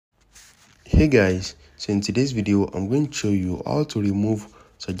Hey guys, so in today's video I'm going to show you how to remove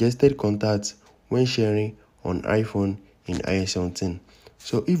suggested contacts when sharing on iPhone in iOS 17.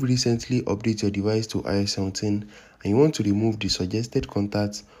 So if you recently update your device to iOS 17 and you want to remove the suggested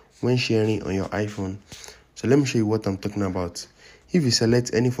contacts when sharing on your iPhone, so let me show you what I'm talking about. If you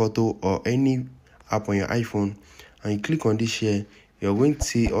select any photo or any app on your iPhone and you click on this share, you're going to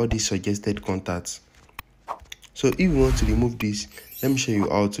see all these suggested contacts. So if you want to remove this, let me show you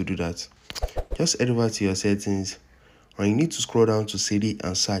how to do that. Just head over to your settings and you need to scroll down to Siri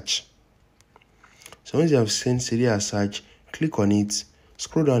and search. So once you have seen Siri and search, click on it,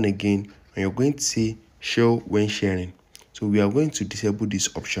 scroll down again, and you're going to see show when sharing. So we are going to disable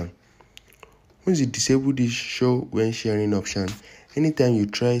this option. Once you disable this show when sharing option, anytime you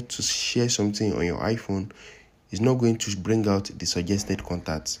try to share something on your iPhone, it's not going to bring out the suggested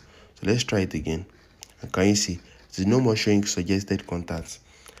contacts. So let's try it again. And can you see there's no more showing suggested contacts?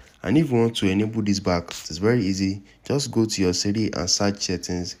 And if you want to enable this back, it's very easy. Just go to your Siri and search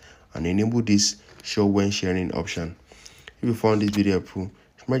settings and enable this show when sharing option. If you found this video helpful,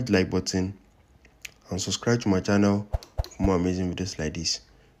 smash the like button and subscribe to my channel for more amazing videos like this.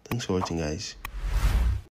 Thanks for watching, guys.